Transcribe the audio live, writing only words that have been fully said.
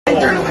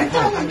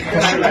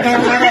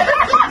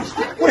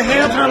What the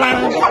hell, turn the light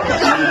on?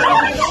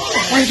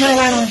 Why you turn the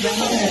light on?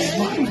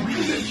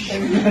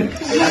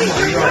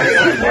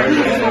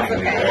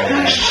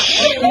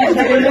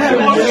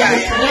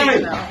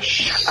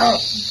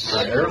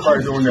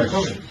 Everybody's doing that.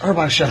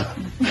 Everybody shut up.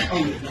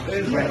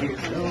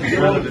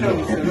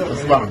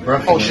 It's about a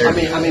breath. Oh, shit. I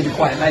mean, be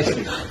quiet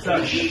nicely.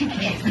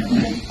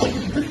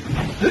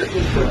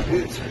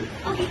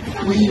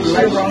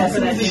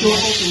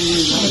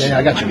 Yeah, I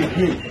got you.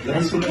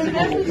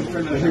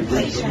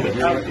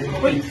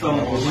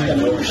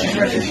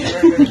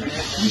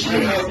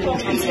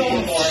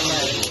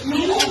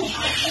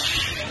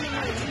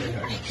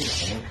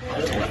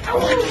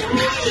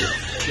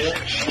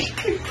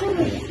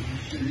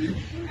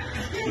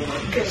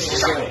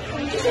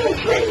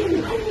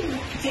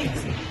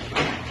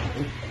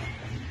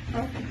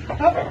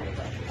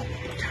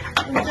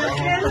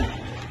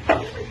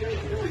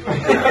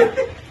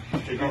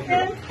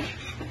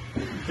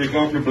 Take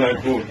off your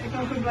blindfold.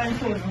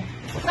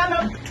 Stand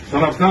up.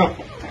 Stand up, stand up.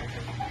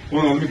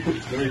 Hold on, let me put.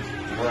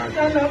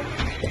 Stand up.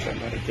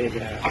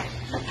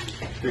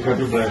 Take off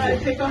your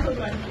blindfold. Take off the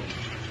blindfold.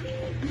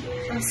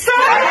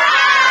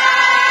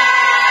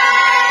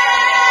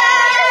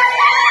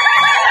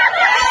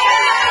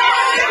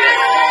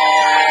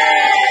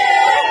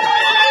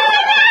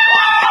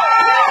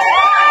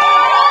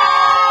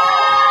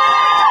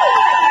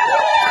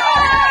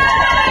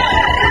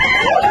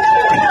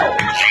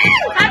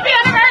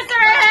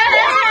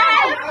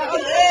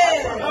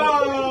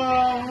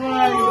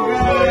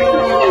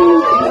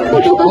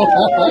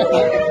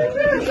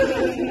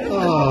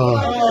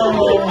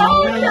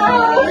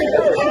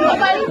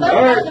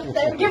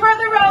 Give her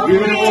the rose.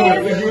 Give her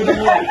the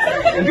rose.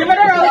 Give her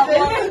the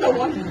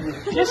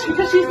rose. Just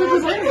because she's the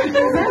designer.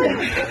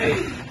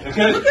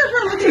 Okay. Look at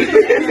her.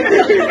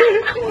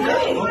 Oh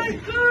my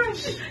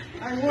gosh.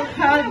 I worked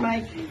hard,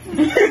 Mike.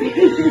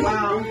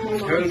 Wow.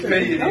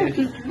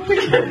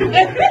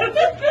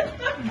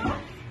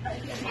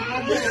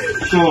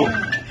 So,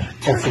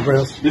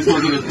 this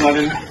wasn't a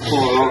planning for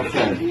a long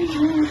time.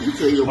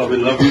 But we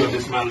love you and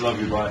this man love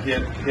you. But hear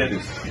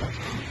this.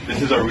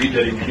 This is a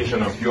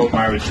rededication of your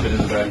marriage to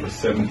this guy for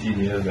 17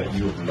 years that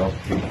you have loved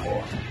him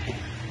for.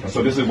 And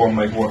so this is what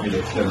Mike wanted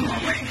me to tell you.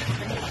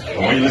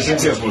 And when you listen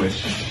carefully,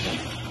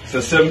 so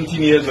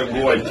 17 years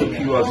ago I took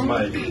you as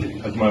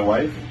my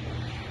wife,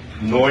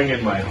 knowing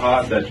in my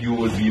heart that you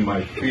would be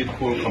my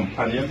faithful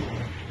companion,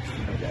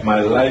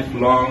 my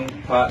lifelong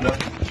partner,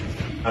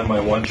 and my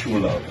one true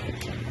love.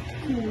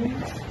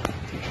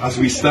 As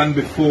we stand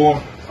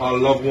before our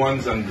loved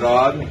ones and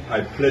God,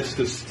 I pledge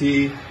to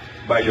stay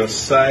by your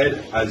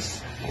side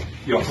as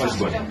your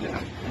husband.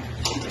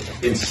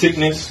 In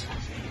sickness,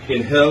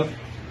 in health,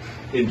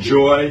 in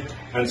joy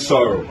and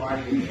sorrow.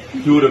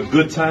 Through the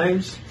good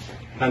times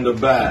and the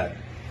bad.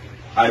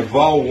 I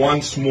vow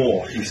once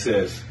more, he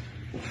says,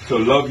 to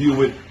love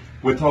you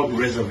without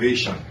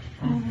reservation.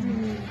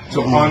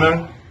 To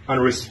honor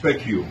and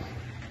respect you.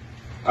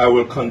 I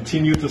will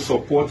continue to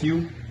support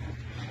you,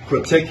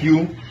 protect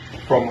you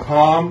from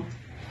harm,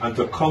 and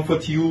to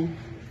comfort you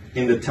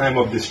in the time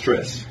of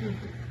distress.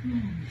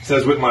 It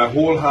says, with my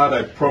whole heart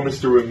I promise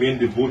to remain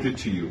devoted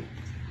to you,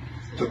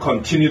 to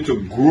continue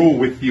to grow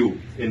with you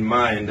in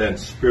mind and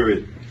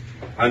spirit,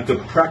 and to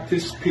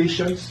practice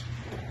patience,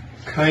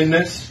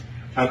 kindness,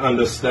 and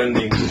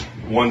understanding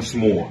once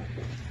more.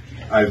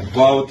 I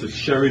vow to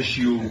cherish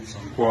you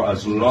for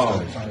as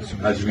long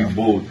as we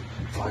both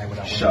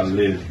shall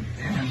live.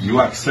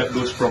 You accept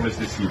those promises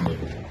this evening.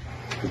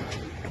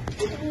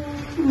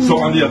 So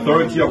on the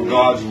authority of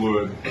God's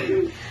word,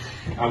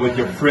 and with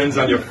your friends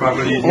and your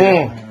family,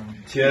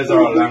 tears are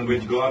a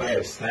language God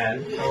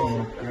understands.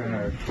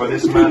 But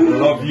this man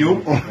love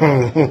you.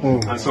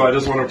 And so I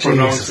just want to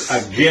pronounce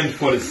again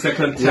for the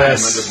second time and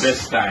the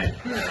best time,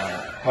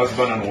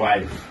 husband and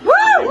wife.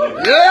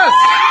 Yes!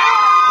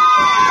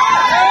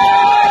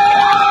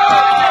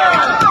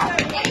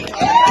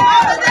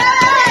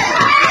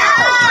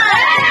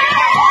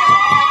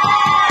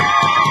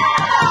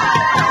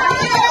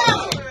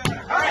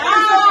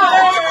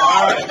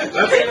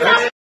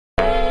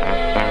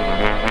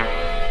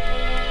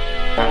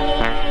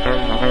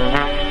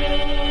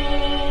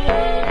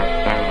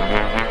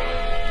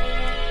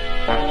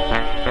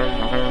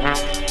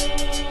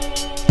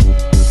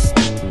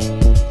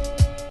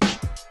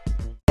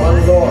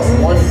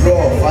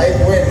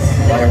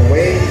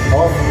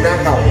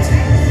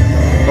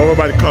 Over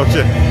by the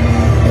culture.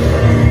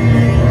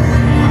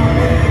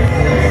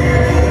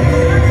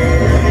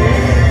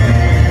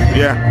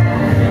 Yeah.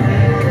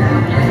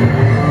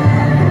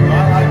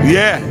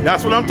 Yeah,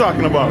 that's what I'm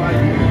talking about.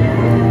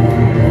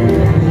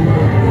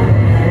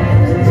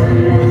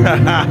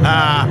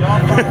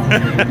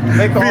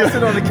 Make all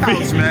sit on the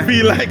couch, man.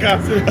 Feel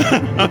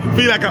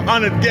like an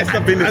honored guest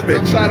up in this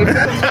bitch.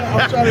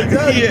 I'm trying to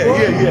tell you.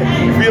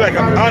 Yeah. Feel like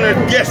an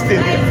honored guest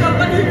in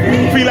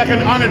here. Feel like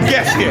an honored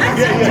guest here.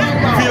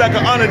 Yeah. Feel like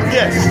an honored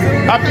guest.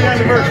 Happy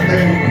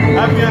anniversary.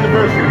 Happy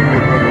anniversary.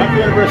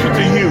 Happy anniversary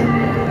to you.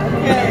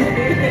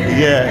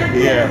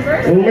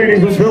 Yeah.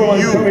 Ladies and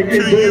gentlemen, coming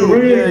into the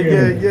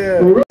ring.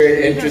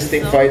 Very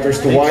interesting fighters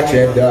to watch,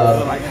 and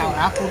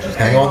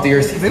hang on to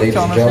your seats, ladies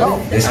and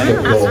gentlemen. This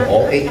could go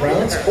all 8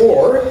 rounds,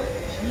 or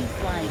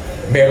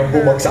merong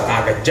bumagsak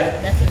agad dyan.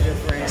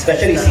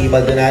 Especially si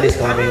Maldonado is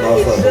coming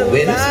off of a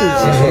win.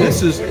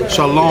 This is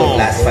Shalom.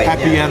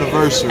 Happy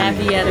anniversary.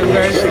 Happy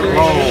anniversary.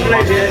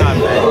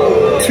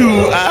 To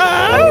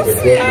us.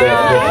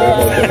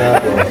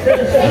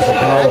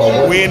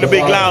 We in the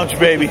big lounge,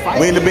 baby.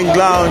 We in the big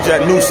lounge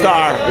at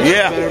Nustar.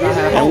 Yeah.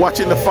 And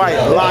watching the fight,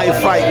 live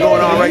fight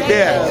going on right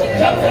there.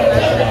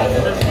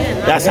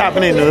 That's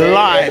happening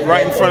live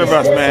right in front of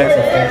us, man.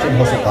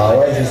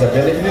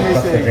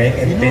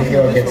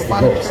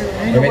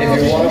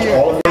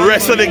 The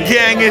rest of the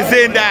gang is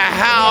in the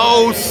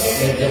house.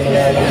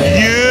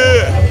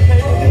 Yeah.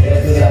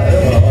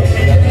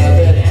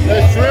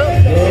 That's shrimp?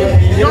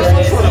 Yeah,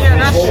 that's shrimp.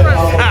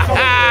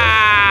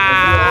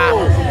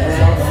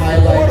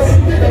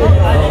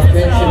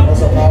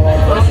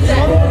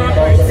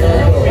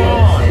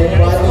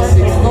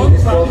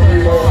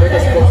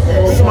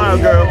 Smile,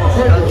 girl.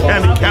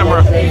 And the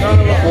camera. The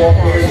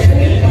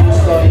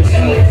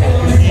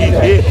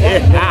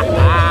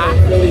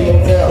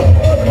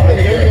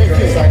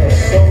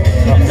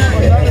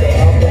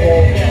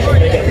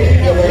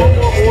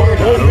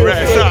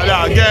rest of the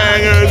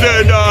gang is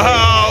in the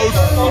house.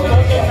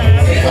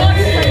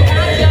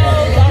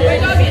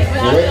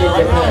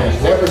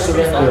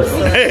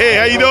 Hey,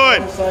 how you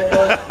doing?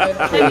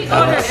 We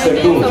ordered some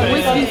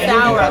whiskey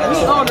sour. We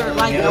ordered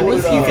like a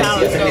whiskey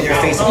sour.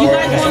 So you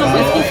guys want a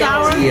whiskey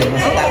sour?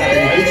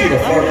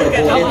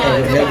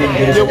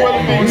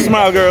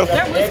 Smile, girl.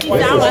 They're whiskey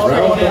sour.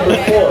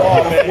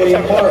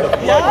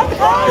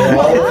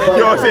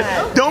 Yo, I said,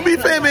 don't be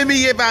filming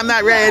me if I'm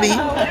not ready.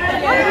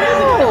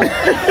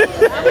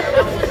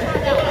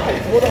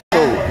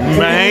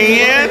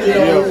 Man.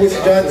 Miss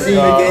John C.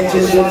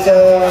 Regention dun sa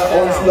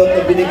onslaught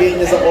na binigay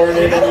niya sa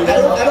corner kanina.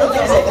 I don't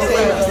think so kasi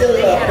he's still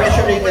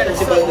pressuring na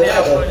si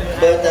Maldonado.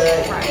 But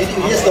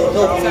you just don't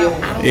know kung yung...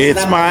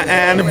 It's my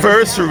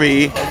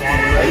anniversary.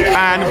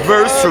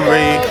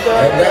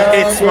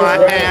 It's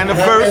my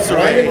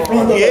anniversary.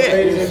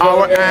 Yeah,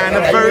 our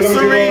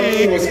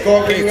anniversary.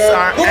 It's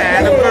our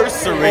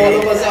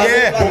anniversary.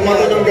 Yeah,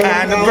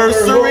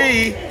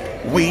 anniversary.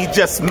 We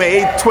just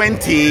made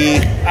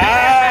 20.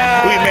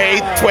 We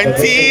made 20.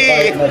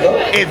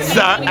 It's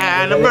our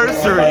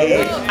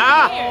anniversary.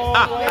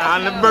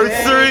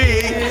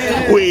 Anniversary.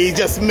 We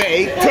just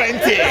made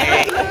 20.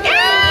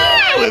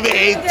 We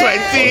made 20.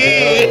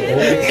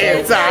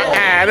 It's our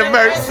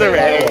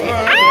anniversary.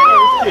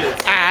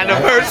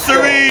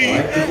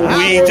 Anniversary.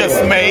 We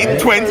just made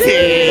 20. Do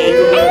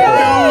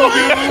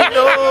you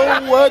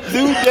know what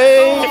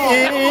today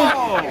is?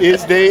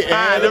 It's the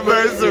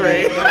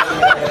anniversary.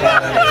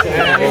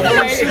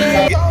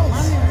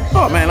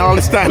 Oh man, all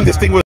this time this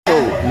thing was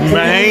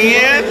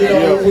man.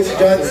 Miss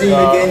John C.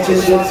 Regention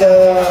dun sa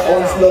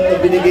onslaught na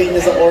binigay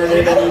niya sa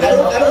corner kanina.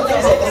 I don't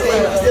think so kasi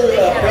he's still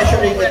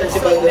pressuring na si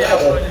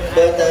Maldonado.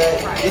 But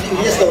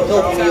you just don't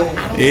know kung yung...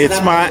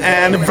 It's my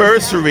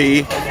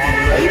anniversary.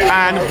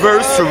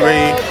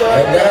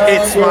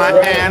 It's my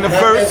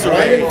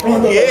anniversary.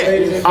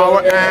 Yeah,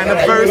 our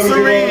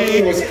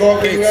anniversary.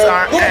 It's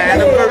our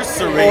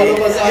anniversary.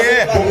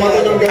 Yeah,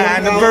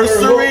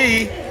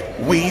 anniversary.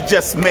 We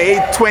just made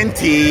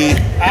 20.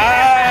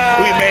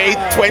 We made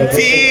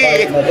 20.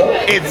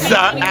 It's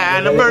our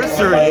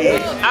anniversary.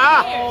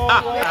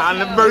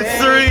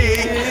 Anniversary.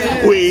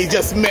 We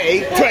just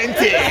made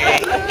 20.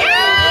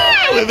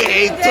 We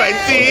made 20.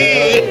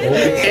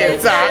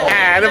 It's our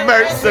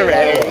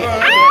anniversary.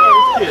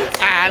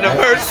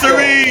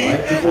 Anniversary.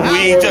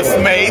 We just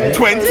made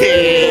 20. Do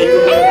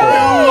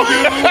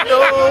you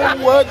know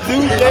what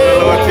today?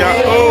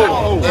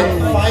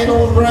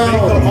 Final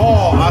round.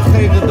 I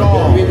saved the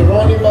dog. With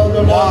Ronnie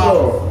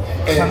Maldonado.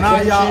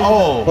 Sanaya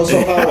O.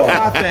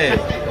 Akate.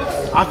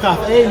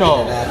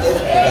 Akateno.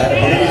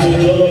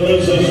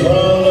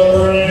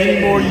 Many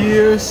more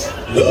years.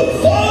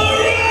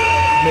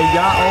 May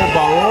Ya'o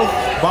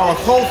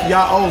Barakot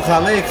Ya'o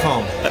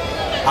Zalekum.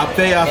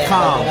 Abde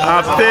Akam.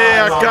 Abde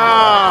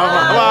Akam.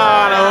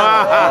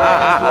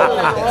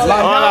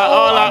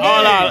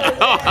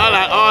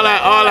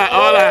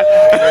 Hola.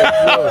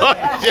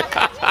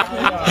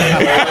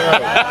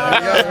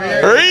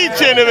 Reach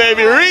in it,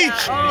 baby.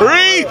 Reach.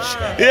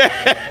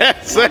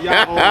 Yes.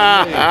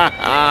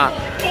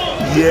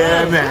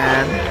 Yeah,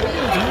 man.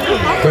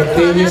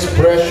 Continuous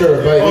pressure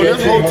by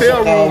this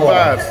hotel room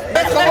vibes.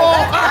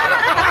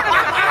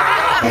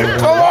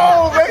 Come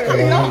on,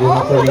 baby.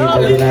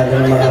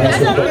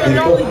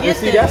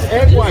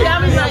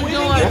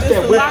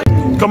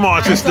 Come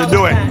on, sister,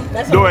 do it.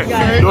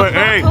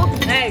 Hey.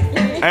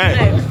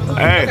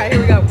 Okay,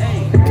 here we go.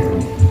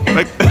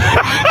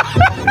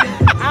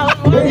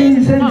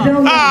 Ladies and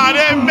gentlemen.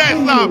 They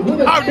messed up.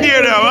 How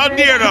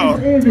dare them?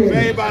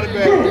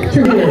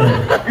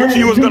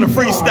 She was gonna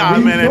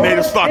freestyle, man, and they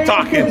just start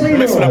talking,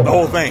 messing up the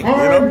whole thing. You know?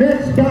 Our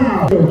next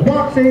bout is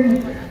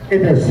boxing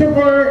in the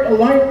Super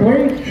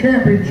Lightweight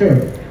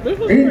Championship.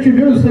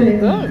 Introducing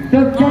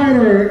the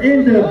fighter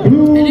in the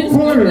blue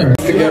corner.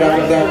 To get out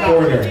of that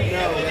corner.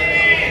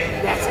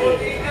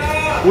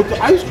 With the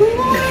ice cream?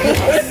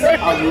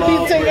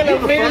 He's taking a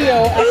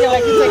video. I feel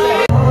like he's taking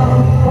a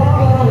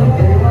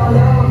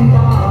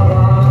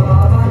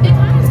It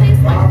kind of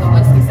tastes like the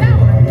whiskey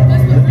sour,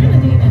 just with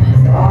grenadine in it.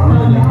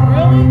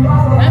 Really?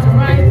 That's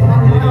right.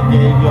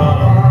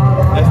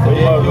 That's the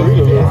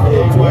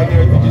egg right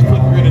there. You just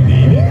put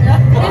grenadine in.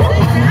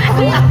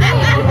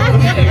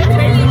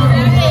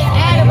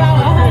 Add about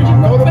 100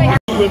 more flavors.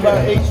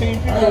 About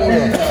 18 people.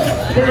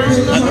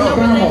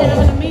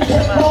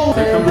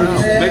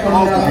 They come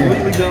off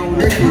completely done with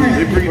the food.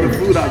 They bring the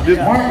food out.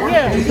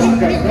 Yeah, he's getting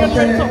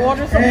ready to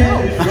order some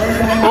else.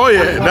 Oh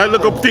yeah, that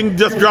little thing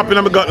just dropped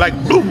in my gut like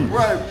boom.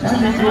 That's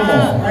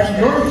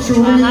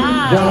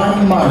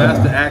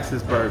the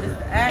Axis burger.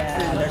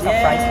 Axis,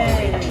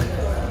 yay.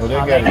 Well, they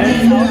got it.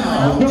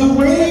 The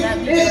way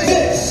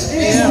is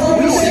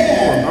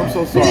I'm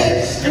so sorry.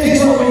 We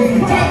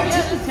can't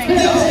take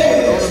it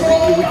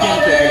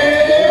off.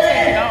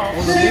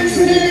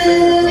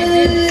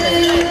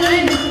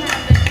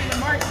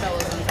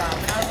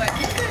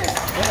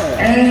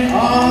 And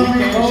on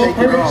the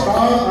first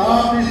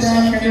of this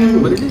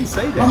afternoon. But it didn't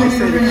say that. They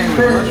said it came with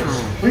mushrooms.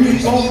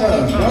 Please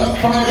welcome the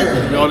fighter.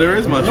 No, there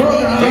is mushrooms.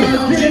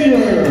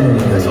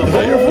 That's a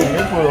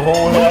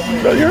whole half of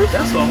beef.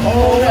 That's a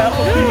whole half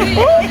of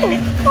beef.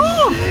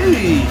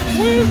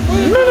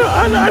 No,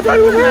 I thought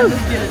it was him.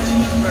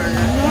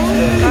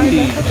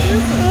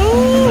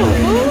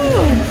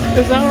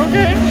 Is that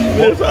okay?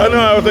 Yes, I know.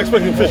 I was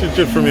expecting fish and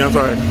chips from you. I'm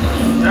sorry.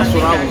 That's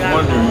what I was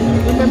wondering.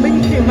 Remember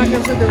you came back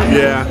and said there was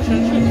Yeah.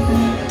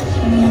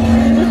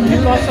 you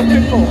lost some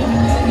people.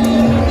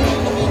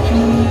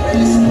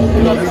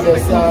 You know, these are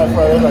side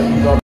fries like you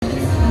know.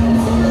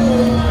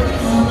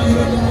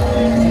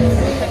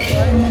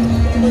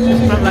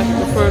 It's not like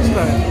the first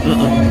time.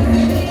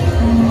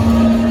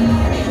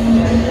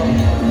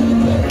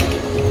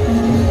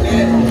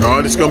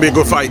 Oh, this is gonna be a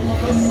good fight.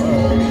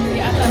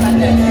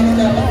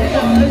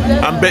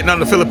 I'm betting on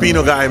the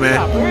Filipino guy, man.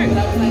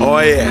 Oh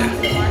yeah.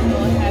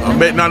 I'm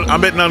betting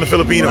on the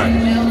Filipino.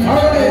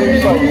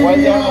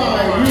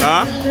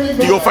 Huh?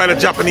 You go fight a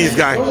Japanese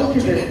guy.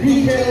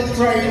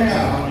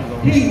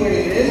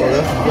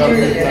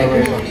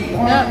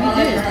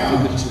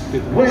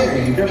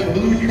 Weighing the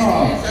blue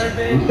cross,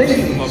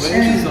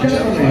 ladies and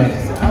gentlemen,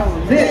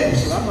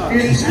 this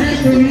is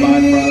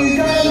Anthony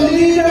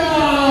Galino.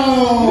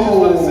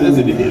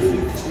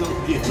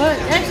 But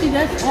actually,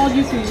 that's all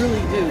you can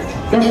really do.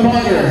 The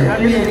fighter, I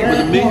mean, But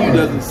the menu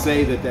doesn't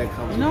say that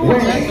comes. no,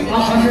 that's the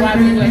most why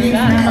we went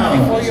down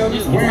before your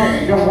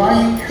wearing the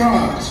white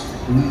trunks,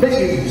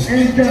 ladies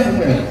and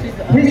gentlemen,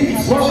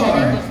 please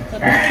welcome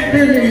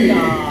Anthony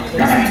Galino.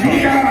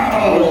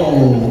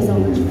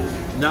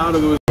 Now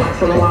there was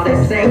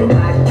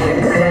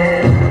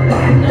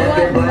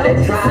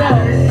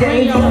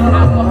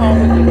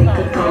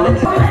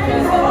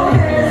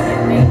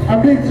A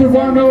big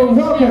Savano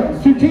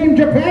welcome to Team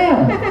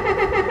Japan.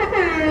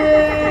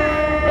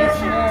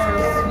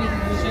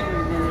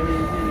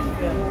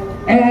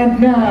 And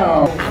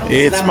now,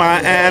 It's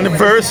my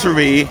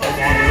anniversary.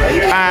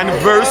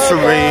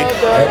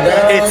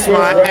 It's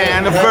my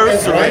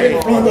anniversary.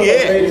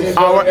 Yeah,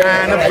 our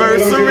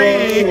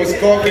anniversary.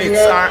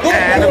 It's our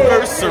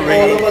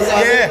anniversary.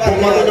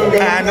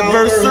 Yeah,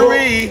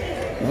 anniversary.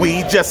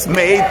 We just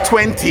made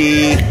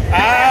 20.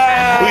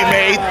 We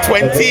made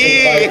 20.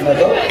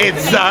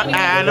 It's our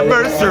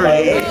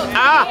anniversary.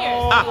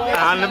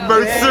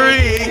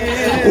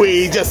 Anniversary.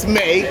 We just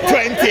made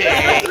 20.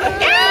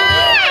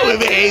 We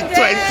made 20.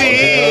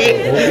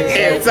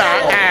 It's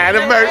our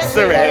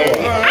anniversary.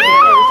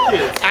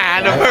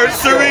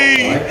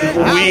 Anniversary.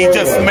 We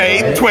just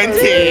made 20. Do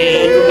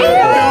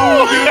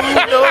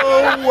you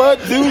know what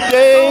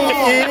today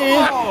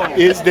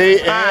is? It's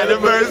the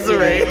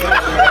anniversary.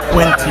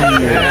 20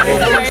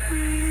 years.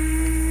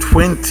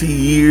 20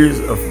 years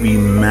of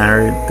being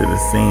married to the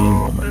same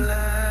woman.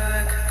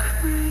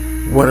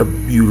 What a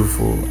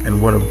beautiful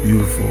and what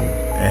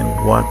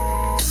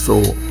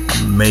so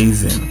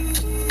amazing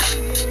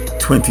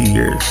 20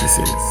 years this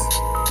is.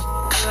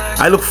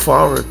 I look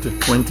forward to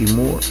 20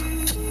 more.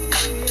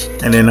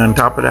 And then on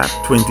top of that,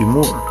 20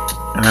 more.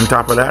 And on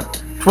top of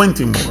that,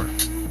 20 more.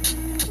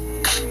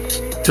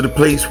 To the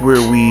place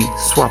where we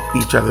swap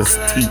each other's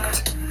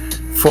teeth,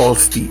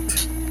 false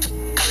teeth,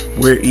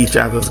 wear each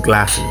other's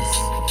glasses.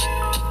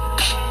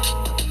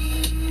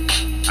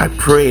 I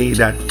pray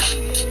that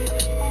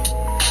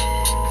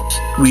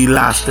we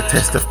last the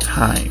test of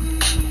time.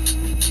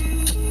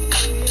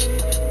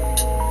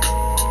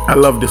 I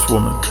love this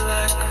woman,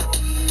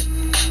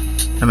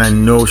 and I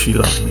know she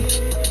loves me.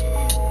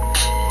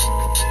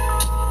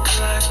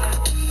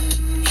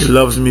 She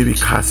loves me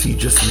because she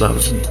just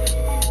loves me.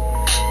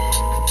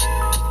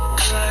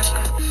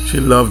 She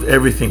loved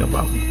everything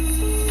about me,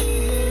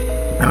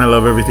 and I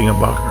love everything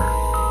about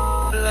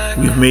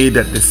her. We've made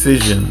that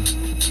decision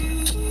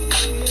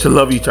to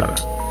love each other,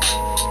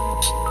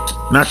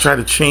 not try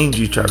to change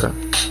each other,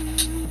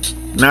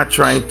 not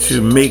trying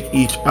to make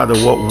each other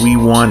what we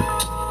want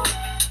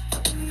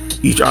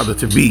each other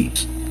to be,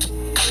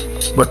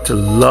 but to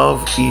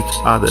love each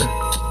other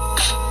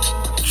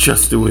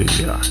just the way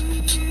we are.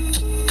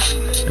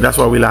 And that's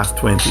why we last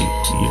 20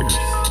 years.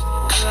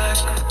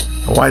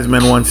 A wise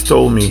man once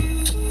told me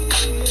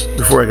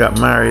before I got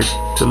married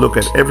to look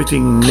at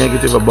everything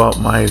negative about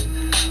my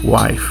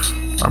wife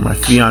or my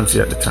fiance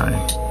at the time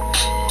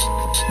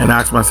and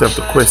ask myself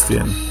the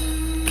question,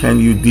 can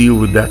you deal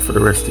with that for the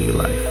rest of your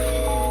life?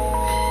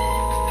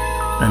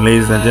 And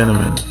ladies and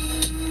gentlemen,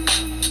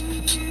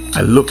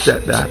 I looked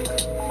at that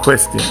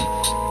question,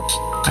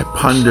 I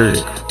pondered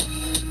it,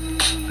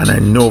 and I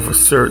know for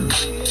certain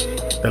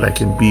that I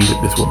can be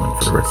with this woman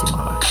for the rest of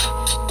my life.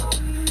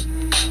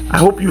 I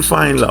hope you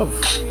find love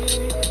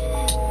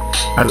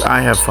as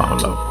I have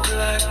found love.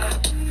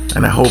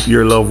 And I hope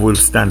your love will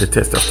stand the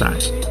test of time.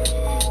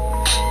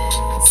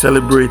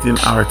 Celebrating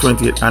our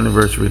 20th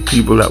anniversary with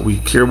people that we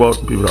care about,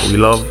 people that we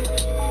love,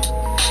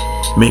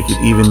 make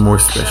it even more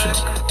special.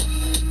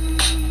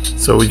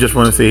 So we just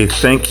want to say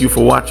thank you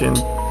for watching.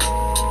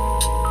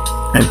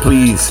 And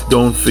please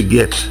don't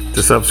forget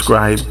to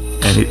subscribe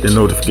and hit the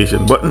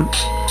notification button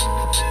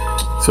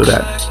so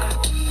that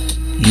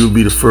you'll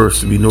be the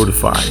first to be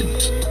notified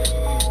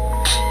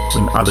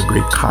when other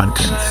great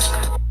contents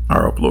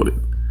are uploaded.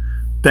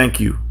 Thank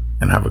you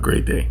and have a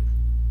great day.